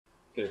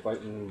Okay,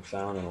 fighting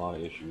sound and a lot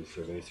of issues.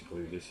 So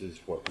basically, this is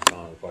what we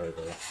found on the fire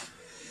drill.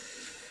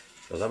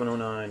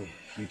 11:09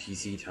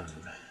 UTC time.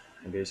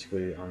 And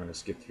basically, I'm going to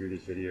skip through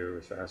this video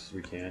as fast as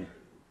we can.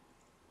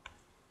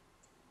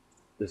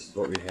 This is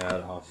what we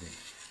had off of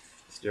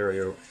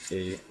stereo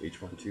A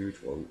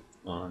H12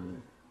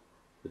 on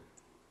the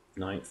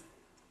 9th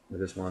of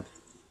this month.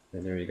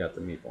 And there you got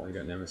the meatball. You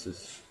got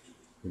Nemesis,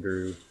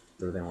 Guru,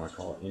 whatever they want to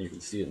call it. And you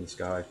can see it in the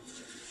sky.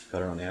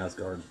 Got it on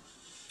Asgard.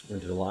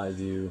 Went to the live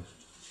view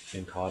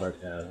and caught it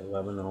at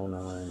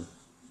 11:09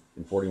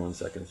 and 41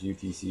 seconds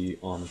UTC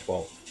on the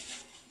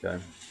 12th.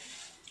 Okay,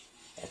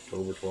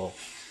 October 12th,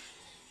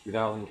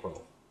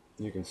 2012.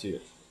 You can see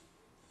it.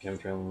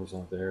 Chemtrailing was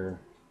not there.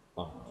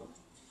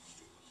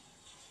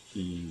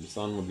 The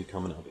sun would be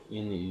coming up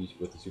in the east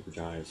with the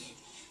supergiants.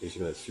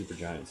 Basically, that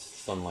supergiant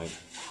sunlight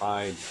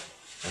hides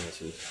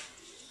Nemesis,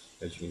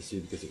 as you can see,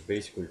 because it's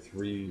basically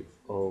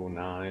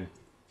 3:09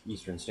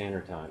 Eastern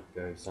Standard Time.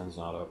 Okay, the sun's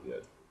not up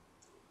yet.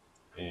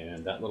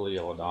 And that little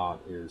yellow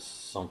dot is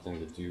something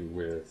to do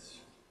with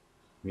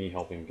me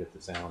helping get the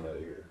sound out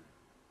of here.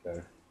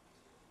 Okay,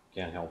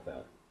 can't help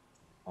that.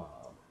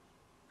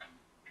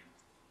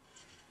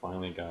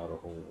 Finally got a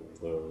hold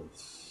of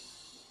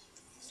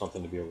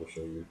something to be able to show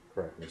you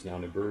correctness. Now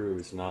Nibiru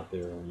is not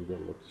there when you go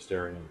to look at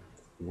stereo.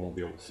 You won't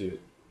be able to see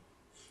it.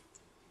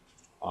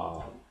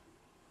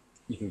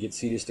 You can get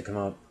Cetus to come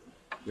up.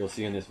 You'll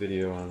see in this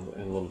video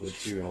in a little bit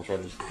too, and I'm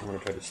going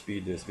to try to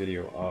speed this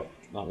video up.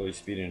 Not really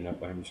speeding it up,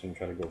 but I'm just going to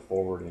try to go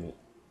forward in it.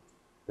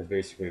 Because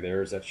basically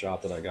there's that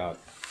shot that I got.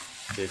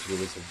 Basically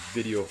it's a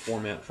video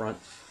format front,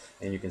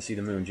 and you can see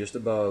the moon just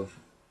above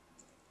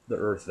the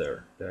Earth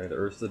there. Okay? The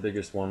Earth's the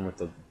biggest one with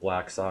the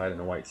black side and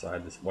the white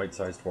side. This white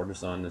side's toward the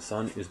sun. The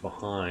sun is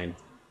behind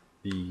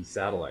the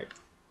satellite.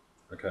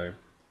 Okay,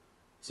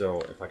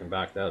 so if I can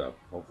back that up,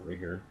 hopefully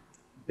here.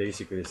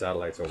 Basically the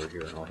satellite's over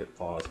here, and I'll hit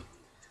pause.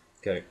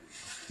 Okay,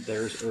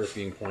 there's Earth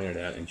being pointed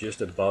at, and just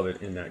above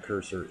it in that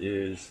cursor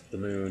is the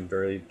moon,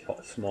 very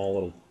small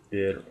little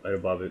bit. Right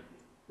above it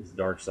is the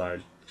dark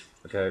side.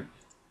 Okay,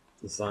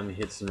 the sun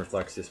hits and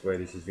reflects this way.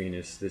 This is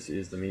Venus. This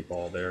is the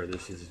meatball there.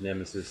 This is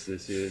Nemesis.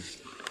 This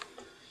is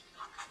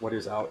what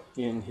is out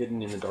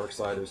hidden in the dark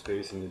side of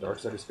space. And the dark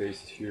side of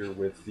space is here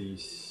with the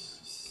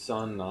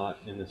sun not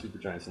in the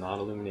supergiants, not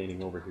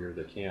illuminating over here.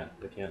 They can't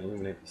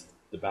illuminate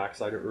the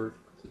backside of Earth.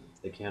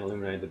 They can't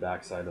illuminate the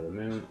backside of the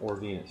moon or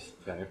Venus.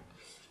 Okay,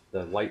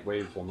 the light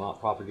waves will not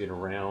propagate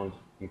around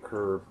and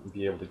curve and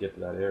be able to get to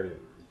that area.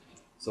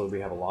 So we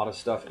have a lot of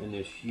stuff in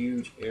this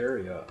huge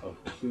area of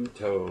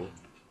Pluto,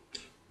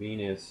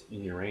 Venus,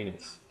 and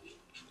Uranus.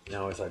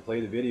 Now as I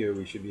play the video,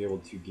 we should be able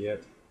to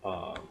get,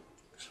 I'll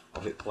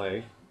hit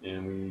play,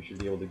 and we should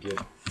be able to get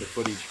the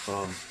footage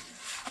from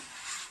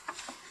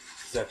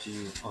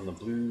Sechi on the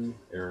blue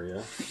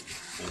area.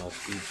 And I'll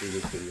speed through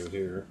this video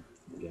here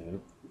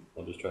again.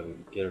 I'll just try to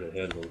get it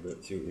ahead a little bit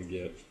and see what we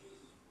get.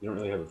 You don't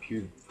really have a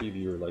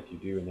previewer like you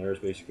do, and there's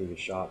basically the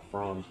shot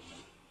from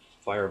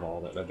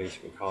Fireball that I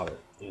basically caught it.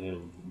 And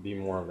it'll be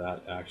more of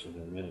that action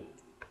in a minute.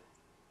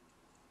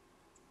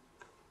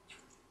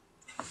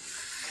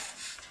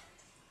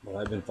 What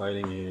I've been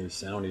fighting is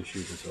sound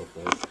issues and so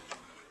forth.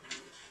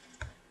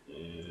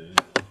 And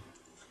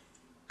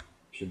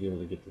should be able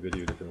to get the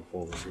video to go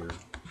forward here.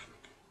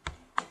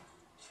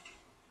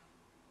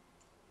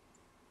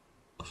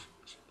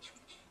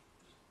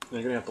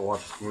 You're going to have to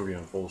watch this movie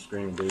on full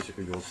screen, and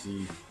basically you'll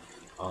see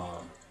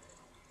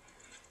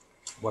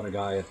what a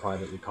guy had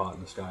privately caught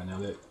in the sky. Now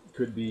that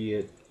could be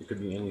it could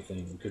be anything.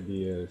 It could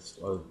be a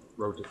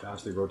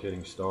fastly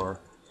rotating star.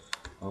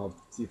 I'll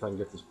see if I can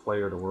get this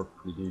player to work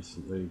pretty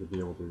decently to be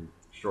able to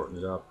shorten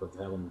it up, but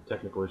having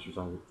technical issues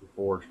on it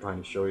before,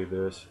 trying to show you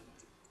this,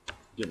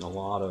 getting a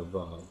lot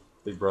of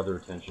Big Brother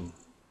attention.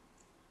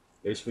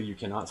 Basically you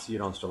cannot see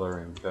it on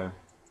Stellarium, okay?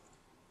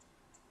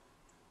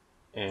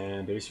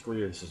 And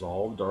basically this is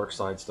all dark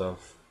side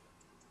stuff.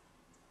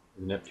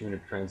 The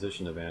Neptune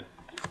transition event.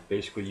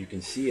 Basically you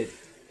can see it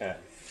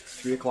at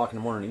 3 o'clock in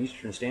the morning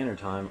Eastern Standard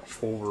Time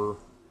over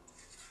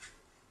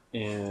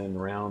and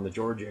around the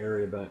Georgia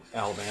area, but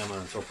Alabama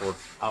and so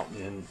forth, out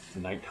in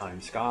the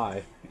nighttime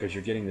sky, because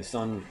you're getting the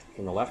sun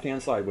from the left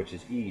hand side, which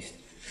is east,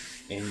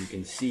 and you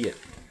can see it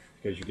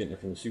because you're getting it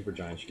from the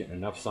supergiants. You're getting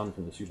enough sun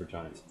from the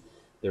supergiants.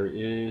 There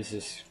is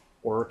this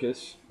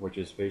Orcus, which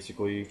is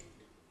basically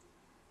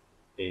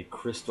a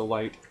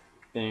crystallite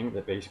thing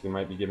that basically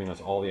might be giving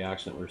us all the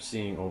action that we're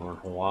seeing over in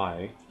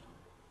Hawaii.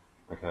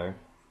 Okay.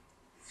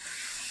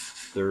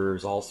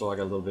 There's also, I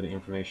got a little bit of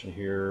information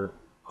here.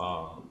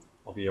 I'll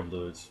be able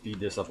to speed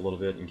this up a little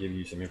bit and give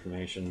you some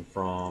information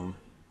from,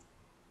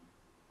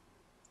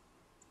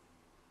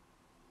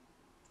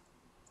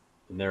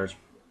 and there's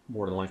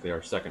more than likely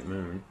our second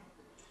moon.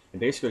 And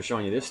basically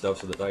showing you this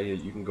stuff so that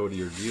you can go to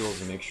your deals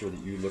and make sure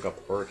that you look up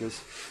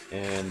Orcus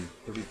and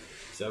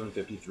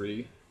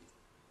 3753.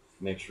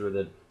 Make sure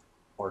that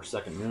our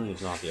second moon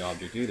is not the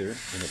object either,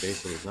 and it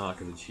basically is not,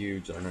 because it's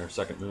huge. And our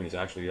second moon is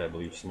actually, I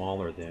believe,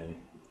 smaller than,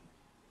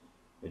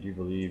 I do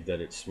believe that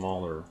it's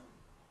smaller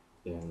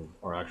than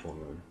our actual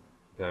moon.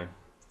 Okay,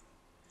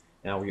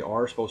 Now we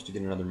are supposed to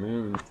get another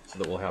moon, so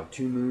that we'll have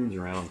 2 moons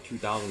around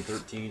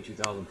 2013,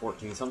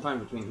 2014, sometime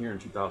between here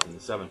and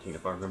 2017,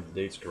 if I remember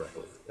the dates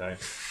correctly. Okay,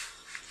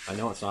 I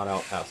know it's not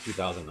out past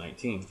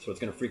 2019, so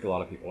it's going to freak a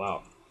lot of people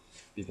out.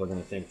 People are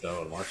going to think,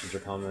 though, the Martians are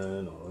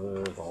coming,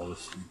 or all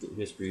this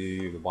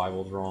history, the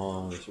Bible's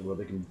wrong, so well,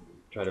 they can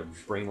try to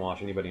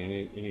brainwash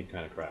anybody, any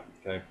kind of crap.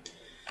 Okay,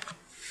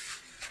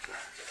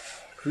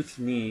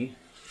 Krutni,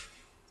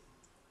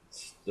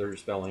 they're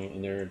spelling it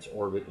in there, it's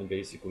orbit, and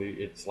basically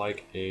it's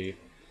like a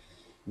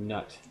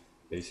nut,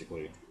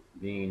 basically,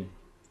 being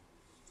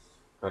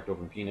cracked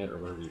open peanut or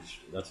whatever.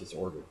 That's its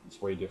orbit. It's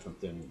way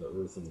different than the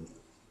Earth and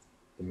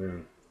the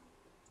Moon.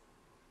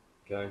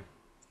 Okay,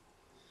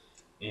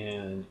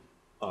 and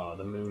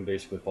the Moon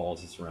basically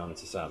follows us around.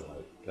 It's a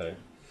satellite. Okay,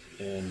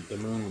 and the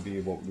Moon would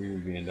be what we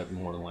would end up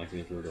more than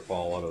likely if we were to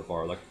fall out of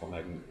our electrical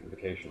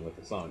magnification with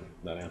the Sun.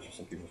 That answers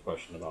some people's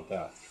question about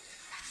that.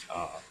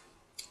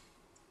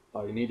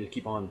 You need to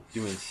keep on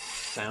doing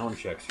sound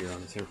checks here on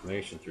this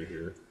information through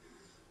here.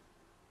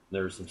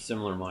 There's some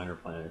similar minor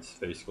planets,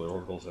 basically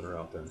orbitals that are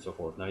out there and so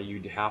forth. Now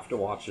you'd have to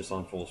watch this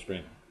on full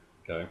screen,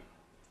 okay?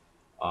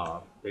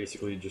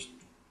 Basically just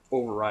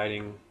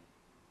overriding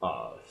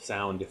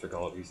sound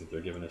difficulties that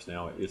they're giving us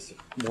now. It's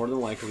more than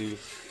likely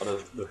out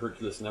of the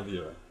Hercules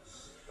Nebula,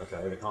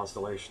 okay, the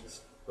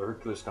constellations, the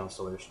Hercules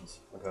constellations,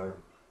 okay,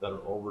 that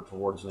are over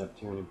towards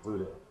Neptune and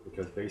Pluto,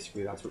 because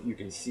basically that's what you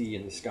can see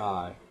in the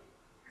sky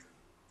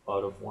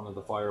out of one of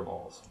the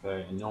fireballs,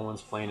 okay? And no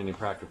one's playing any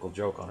practical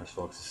joke on us,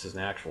 folks. This is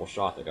an actual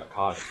shot that got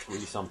caught at 3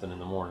 something in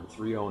the morning,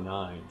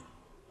 3:09.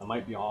 I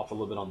might be off a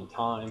little bit on the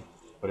time,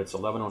 but it's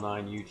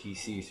 11:09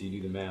 UTC, so you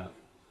do the math.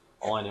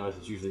 All I know is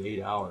it's usually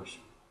 8 hours,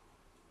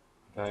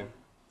 okay?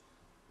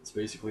 It's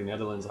basically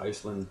Netherlands,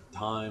 Iceland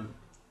time,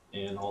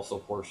 and also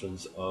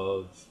portions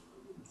of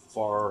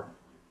far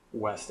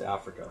west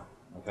Africa,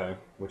 okay?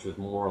 Which is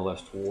more or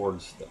less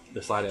towards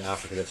the side of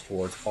Africa that's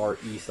towards far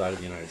east side of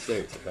the United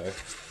States, okay?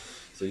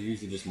 So you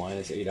usually just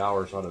minus 8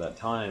 hours out of that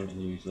time,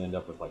 and you usually end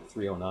up with like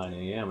 3:09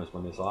 a.m. is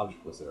when this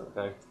object was there,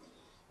 okay?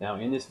 Now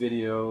in this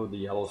video, the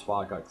yellow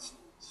spot got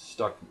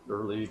stuck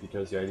early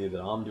because the idea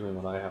that I'm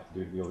doing what I have to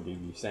do to be able to give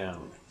you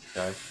sound,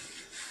 okay?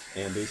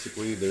 And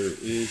basically there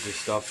is this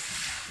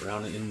stuff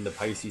around in the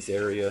Pisces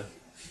area,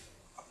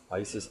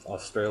 Pisces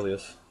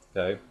Australis,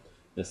 okay?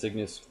 The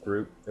Cygnus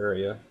group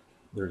area,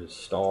 there's a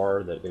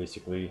star that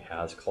basically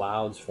has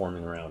clouds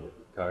forming around it,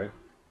 okay?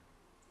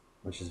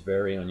 Which is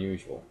very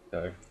unusual,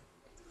 okay?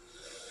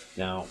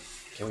 Now,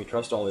 can we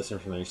trust all this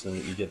information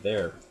that you get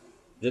there?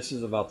 This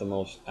is about the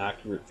most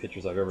accurate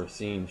pictures I've ever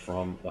seen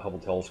from the Hubble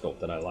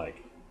telescope that I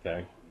like,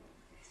 okay?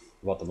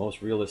 About the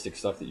most realistic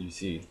stuff that you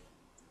see,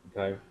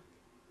 okay?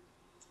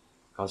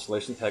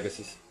 Constellation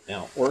Pegasus.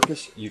 Now,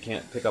 Orcus, you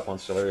can't pick up on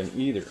Stellarium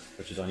either,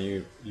 which is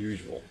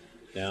unusual.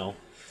 Now,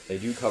 they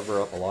do cover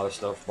up a lot of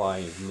stuff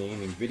by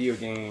naming video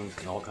games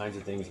and all kinds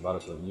of things about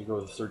it, so when you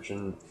go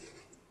searching,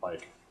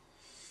 like,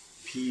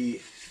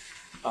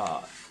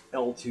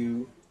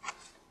 L2,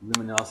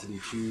 Luminosity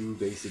 2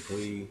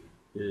 basically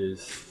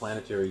is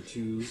planetary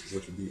 2,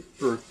 which would be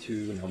Earth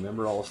 2. Now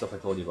remember all the stuff I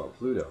told you about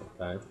Pluto,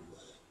 okay?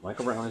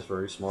 Michael Brown is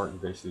very smart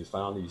and basically has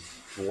found these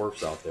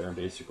dwarfs out there, and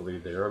basically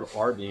they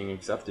are being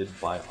accepted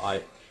by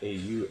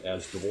IAU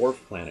as dwarf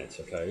planets,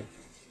 okay?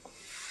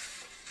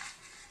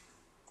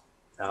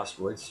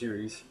 Asteroid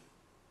series,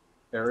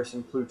 Eris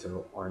and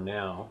Pluto are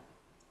now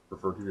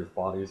referred to as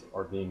bodies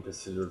are being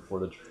considered for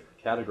the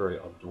category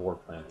of dwarf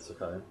planets,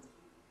 okay?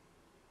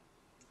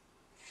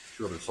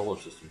 2 other solar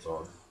systems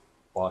are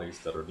bodies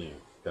that are being,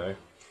 okay?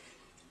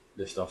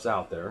 This stuff's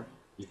out there.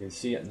 You can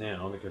see it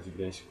now because you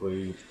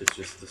basically, it's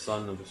just the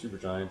sun of the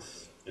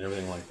supergiants and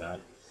everything like that.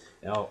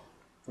 Now,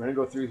 we're going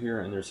to go through here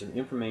and there's some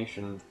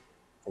information.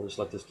 I'll just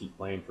let this keep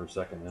playing for a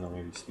second and I'll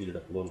maybe speed it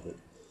up a little bit,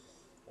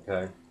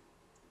 okay?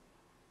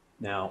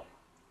 Now,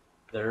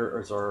 there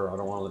is our, I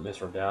don't want to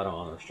miss our data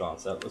on our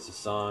shots. That was the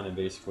sun, and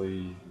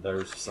basically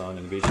there's the sun,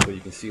 and basically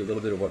you can see a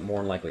little bit of what more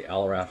than likely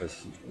Alraf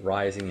is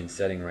rising and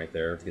setting right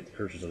there. To get the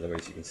cursors out of the way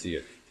so you can see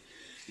it.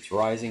 It's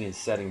rising and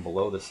setting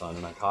below the sun,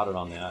 and I caught it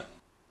on that.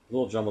 A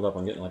little jumbled up.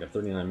 I'm getting like a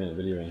 39-minute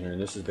video in here,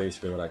 and this is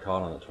basically what I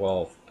caught on the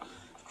 12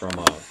 from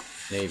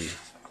Navy.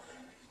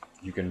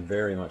 You can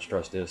very much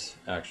trust this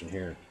action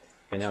here.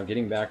 Okay, now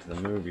getting back to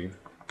the movie,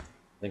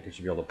 I think I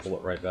should be able to pull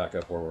it right back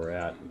up where we're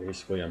at.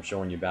 Basically, I'm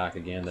showing you back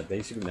again that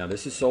basically, now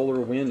this is solar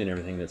wind and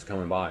everything that's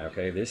coming by,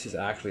 okay? This is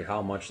actually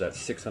how much that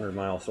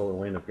 600-mile solar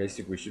wind,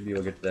 basically we should be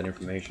able to get to that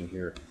information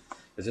here.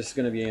 Because this is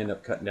going to be end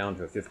up cutting down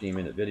to a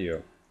 15-minute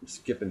video. I'm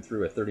skipping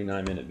through a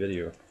 39-minute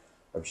video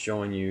of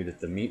showing you that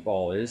the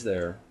meatball is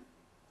there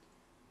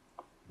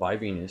by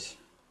Venus.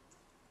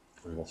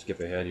 And we'll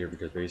skip ahead here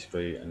because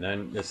basically, and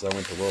then this, I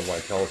went to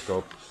Worldwide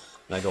Telescope,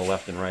 and I go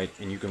left and right,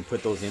 and you can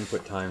put those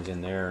input times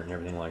in there and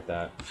everything like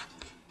that.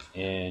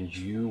 And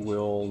you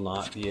will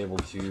not be able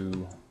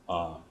to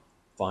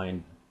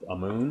find a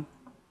moon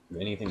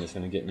or anything that's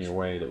going to get in your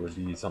way that would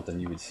be something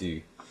you would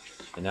see.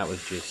 And that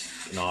was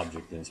just an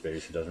object in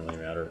space. It doesn't really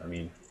matter. I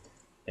mean,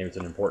 maybe it's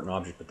an important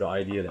object, but the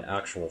idea, the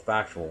actual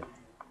factual,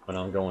 when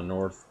I'm going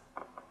north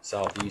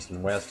southeast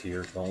and west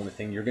here. The only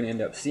thing you're going to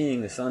end up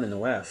seeing the sun in the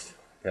west.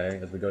 Okay,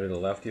 as we go to the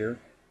left here.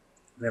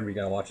 Remember, you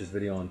got to watch this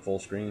video on full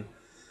screen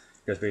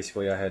because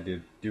basically I had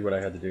to do what I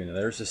had to do. Now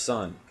there's the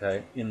sun,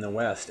 okay, in the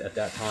west at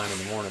that time in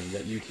the morning. You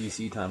got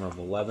UTC time of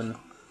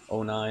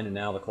 11:09, and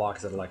now the clock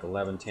is at like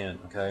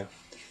 11:10, okay?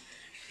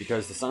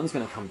 Because the sun's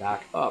going to come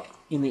back up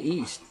in the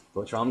east,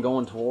 which I'm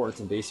going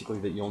towards, and basically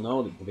that you'll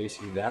know that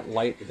basically that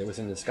light that was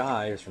in the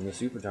sky is from the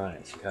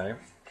supergiants, okay?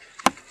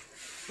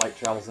 Light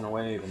travels in a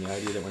wave, and the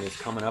idea that when it's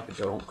coming up, it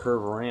don't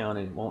curve around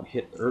and it won't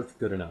hit the Earth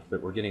good enough,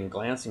 but we're getting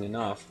glancing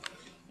enough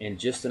and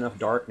just enough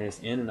darkness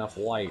and enough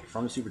light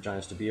from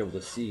supergiants to be able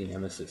to see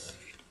Nemesis,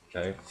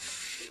 okay?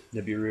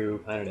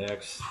 Nibiru, Planet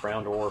X,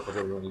 Brown Dwarf,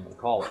 whatever you want to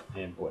call it.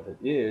 And what it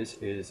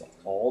is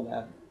all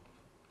that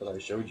I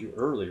showed you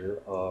earlier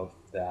of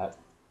that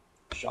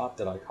shot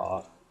that I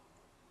caught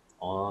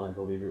on, I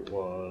believe it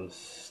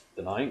was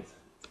the 9th,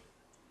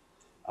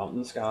 out in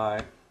the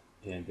sky,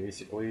 and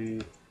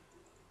basically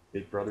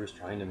Big Brother's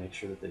trying to make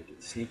sure that they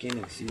can sneak in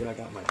and see what I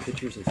got in my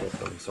pictures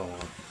and so on.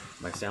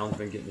 My sound's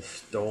been getting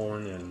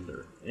stolen, and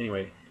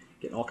anyway,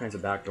 getting all kinds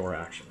of backdoor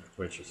action,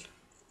 which is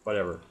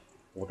whatever.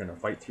 We're going to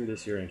fight through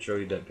this here and show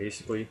you that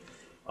basically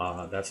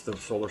that's the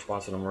solar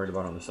spots that I'm worried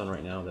about on the sun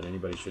right now that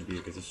anybody should be,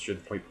 because it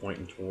should be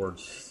pointing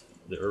towards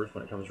the Earth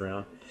when it comes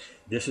around.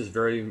 This is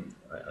very,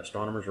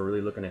 astronomers are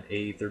really looking at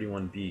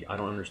A31b. I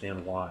don't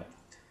understand why.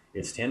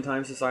 It's 10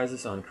 times the size of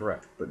the sun,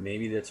 correct, but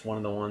maybe that's one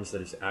of the ones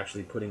that is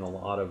actually putting a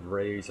lot of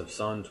rays of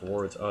sun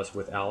towards us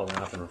with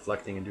Alarath and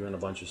reflecting and doing a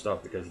bunch of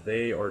stuff, because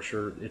they are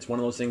sure, it's one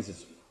of those things that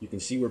you can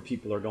see where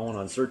people are going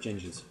on search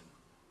engines.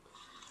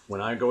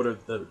 When I go to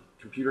the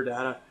computer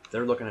data,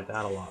 they're looking at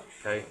that a lot,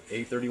 okay?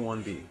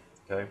 A31b,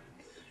 okay?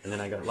 And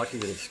then I got lucky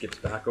that it skips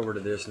back over to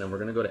this, and then we're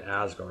going to go to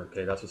Asgard,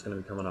 okay? That's what's going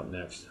to be coming up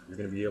next. You're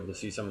going to be able to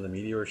see some of the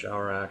meteor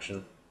shower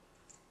action,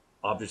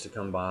 objects that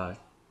come by,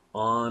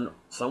 on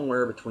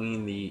somewhere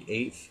between the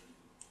 8th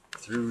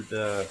through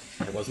the,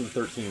 it wasn't the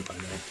 13th, I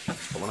know,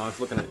 but when I was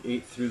looking at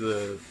 8th through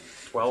the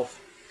 12th,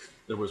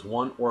 there was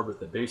one orbit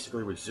that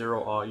basically was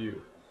 0 AU.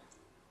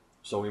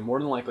 So we more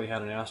than likely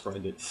had an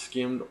asteroid that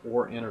skimmed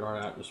or entered our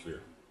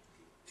atmosphere.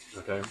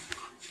 Okay?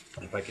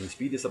 If I can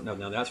speed this up now,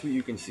 that's what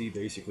you can see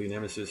basically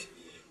Nemesis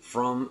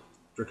from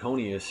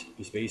Draconius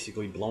is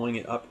basically blowing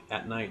it up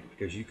at night,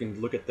 because you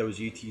can look at those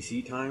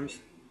UTC times.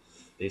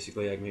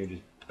 Basically, I can maybe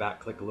just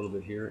back click a little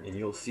bit here and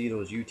you'll see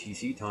those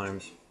UTC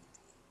times.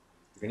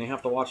 You're going to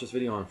have to watch this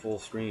video on full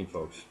screen,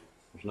 folks.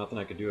 There's nothing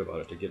I could do about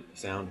it to get the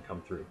sound to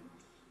come through.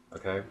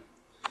 Okay?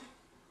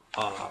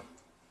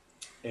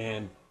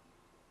 And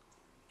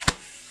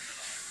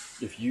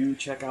if you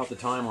check out the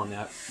time on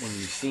that, when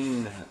you've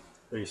seen that,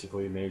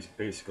 basically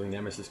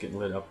Nemesis getting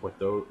lit up with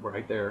those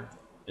right there,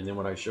 and then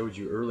what I showed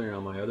you earlier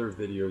on my other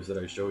videos that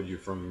I showed you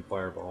from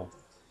Fireball,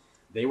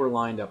 they were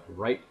lined up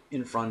right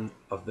in front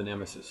of the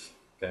Nemesis.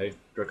 Okay,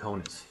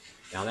 Draconis.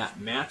 Now that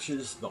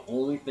matches the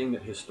only thing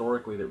that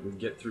historically that we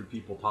get through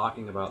people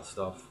talking about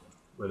stuff,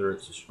 whether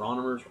it's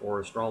astronomers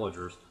or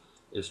astrologers,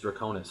 is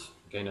Draconis.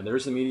 Okay, now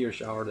there's the meteor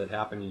shower that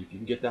happened. If you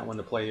can get that one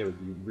to play, it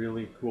would be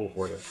really cool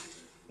for you.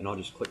 And I'll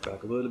just click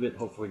back a little bit,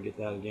 hopefully get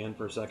that again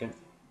for a second,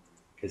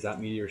 because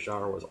that meteor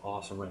shower was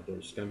awesome right there.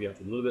 It's going to be up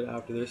a little bit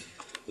after this.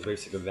 So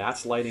basically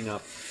that's lighting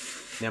up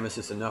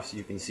Nemesis enough so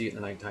you can see it in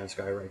the nighttime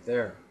sky right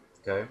there.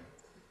 Okay.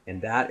 And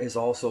that is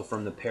also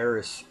from the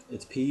Paris,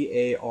 it's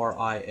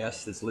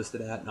P-A-R-I-S that's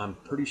listed at, and I'm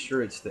pretty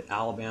sure it's the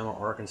Alabama,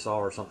 Arkansas,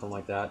 or something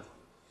like that.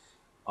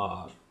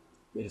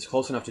 It's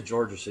close enough to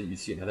Georgia so you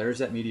see it. Now there's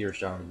that meteor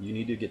shower. You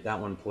need to get that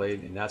one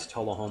played, and that's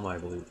Tullahoma, I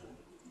believe.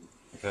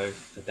 Okay,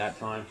 at that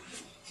time.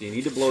 So you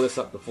need to blow this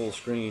up to full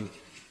screen.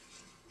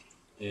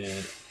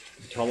 And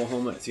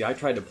Tullahoma, see, I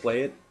tried to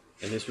play it,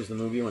 and this was the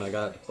movie when I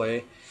got it to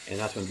play, and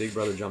that's when Big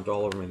Brother jumped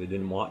all over me. They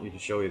didn't want you to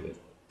show you that.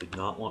 Did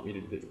not want me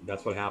to.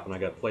 That's what happened. I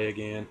got to play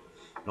again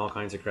and all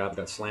kinds of crap.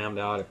 Got slammed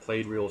out. It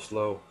played real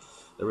slow.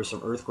 There was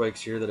some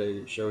earthquakes here that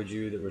I showed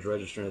you that was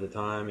registering at the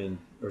time, and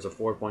there was a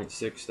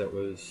 4.6 that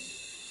was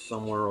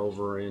somewhere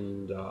over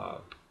in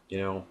you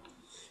know,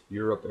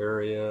 Europe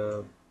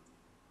area,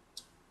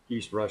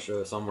 East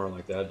Russia, somewhere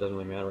like that. It doesn't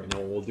really matter right now.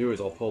 What we'll do is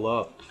I'll pull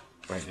up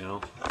right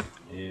now,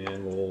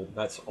 and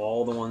that's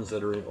all the ones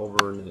that are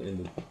over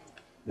in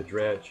the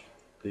dredge,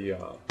 the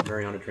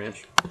Mariana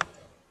Trench.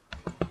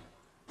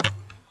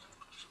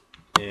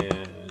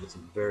 And it's a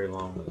very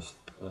long list.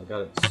 I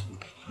got it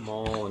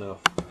small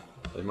enough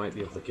that I might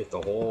be able to get the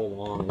whole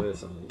long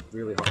list. And it's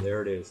really hard.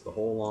 There it is, the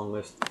whole long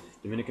list.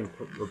 Dominican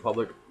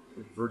Republic,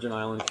 Virgin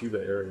Island, Cuba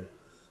area,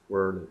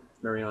 where the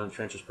Mariana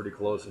Trench is pretty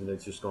close, and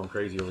it's just going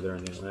crazy over there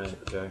in the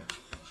Atlantic. Okay,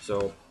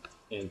 so,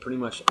 and pretty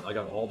much I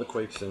got all the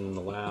quakes in the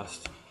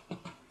last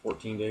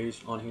 14 days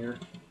on here.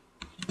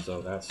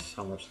 So that's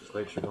how much the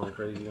quakes are going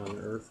crazy on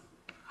the Earth.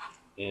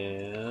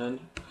 And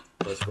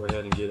let's go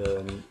ahead and get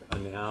a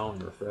now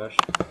and refresh,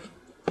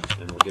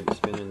 and we'll get it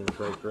spinning in the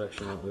right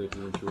direction. Not really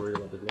too worried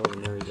about the globe.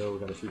 And there you go. We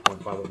got a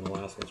 3.5 up in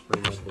Alaska. That's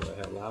pretty much what I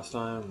had last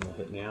time. And we'll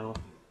hit now.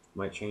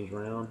 Might change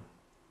around.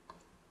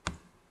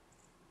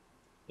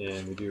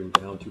 And we do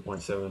down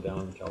 2.7 down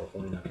in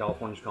California. Now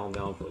California's calmed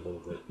down for a little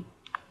bit.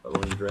 But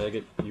when you drag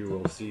it, you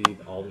will see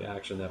all the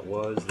action that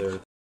was there